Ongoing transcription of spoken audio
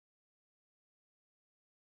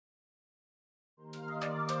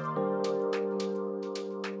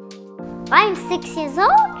I'm 6 years old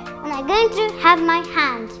and I'm going to have my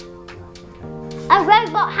hand. A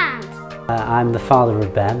robot hand. I'm the father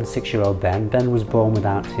of Ben, 6-year-old Ben. Ben was born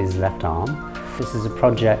without his left arm. This is a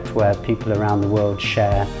project where people around the world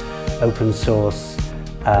share open source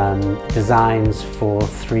designs for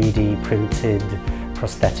 3D printed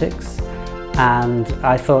prosthetics. And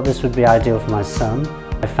I thought this would be ideal for my son.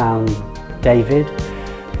 I found David,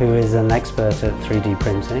 who is an expert at 3D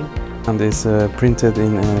printing. And it's printed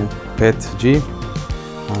in PETG,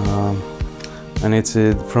 and it's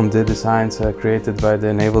from the designs created by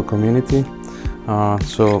the naval community.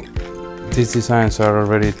 So these designs are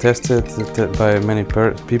already tested by many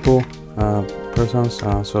persons,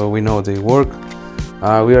 so we know they work.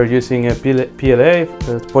 We are using a PLA,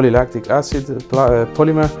 polylactic acid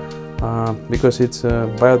polymer, because it's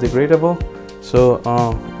biodegradable. So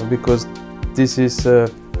because this is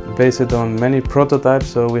based on many prototypes,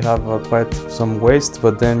 so we have quite some waste,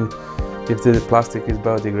 but then if the plastic is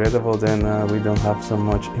biodegradable, then we don't have so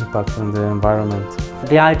much impact on the environment.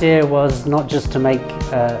 The idea was not just to make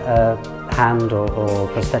a hand or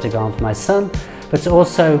prosthetic arm for my son, but to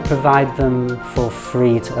also provide them for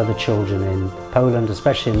free to other children in Poland,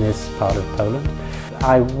 especially in this part of Poland.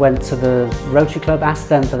 I went to the Rotary Club, asked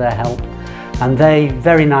them for their help, and they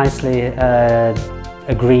very nicely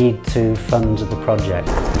agreed to fund the project.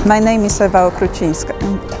 My name is Ewa Okrucińska.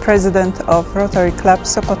 I'm president of Rotary Club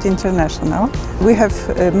Sopot International. We have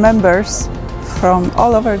members from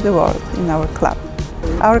all over the world in our club.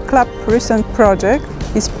 Our club recent project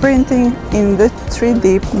is printing in the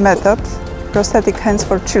 3D method prosthetic hands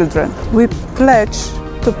for children. We pledge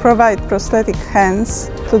to provide prosthetic hands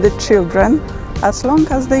to the children as long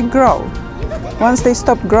as they grow. Once they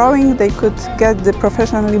stop growing, they could get the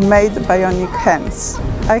professionally made bionic hands.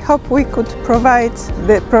 I hope we could provide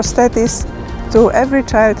the prosthetics to every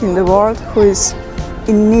child in the world who is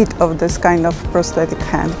in need of this kind of prosthetic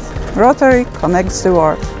hand. Rotary connects the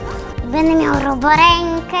world. Będę miał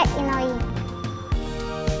roborękę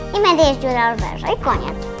i będę jeździł na rowerze i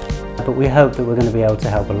koniec. But we hope that we're going to be able to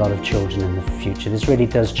help a lot of children in the future. This really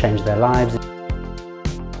does change their lives.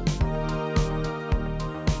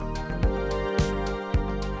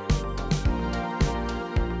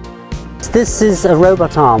 This is a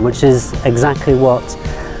robot arm, which is exactly what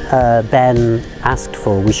Ben asked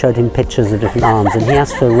for. We showed him pictures of different arms and he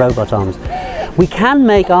asked for robot arms. We can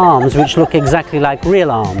make arms which look exactly like real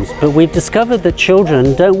arms, but we've discovered that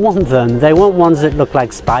children don't want them. They want ones that look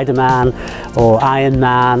like Spider-Man or Iron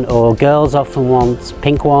Man, or girls often want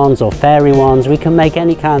pink ones or fairy ones. We can make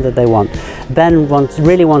any kind that they want. Ben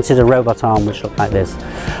really wanted a robot arm which looked like this.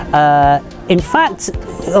 In fact,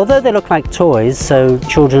 although they look like toys, so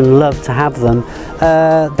children love to have them,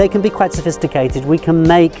 they can be quite sophisticated. We can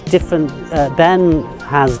make different, Ben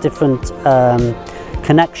has different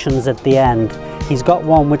connections at the end. He's got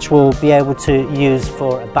one which we'll be able to use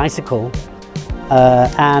for a bicycle,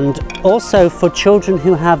 and also for children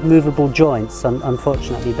who have movable joints.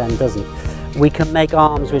 Unfortunately, Ben doesn't. We can make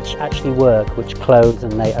arms which actually work, which close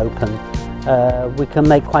and they open. We can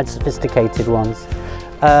make quite sophisticated ones.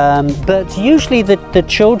 But usually the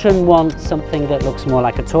children want something that looks more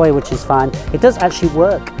like a toy, which is fine. It does actually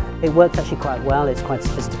work. It works actually quite well. It's quite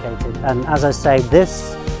sophisticated. And as I say,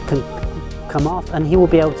 this can come off and he will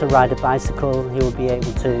be able to ride a bicycle. He will be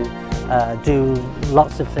able to do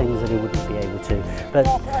lots of things that he wouldn't be able to. But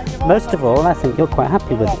most of all, I think you're quite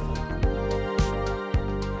happy with it.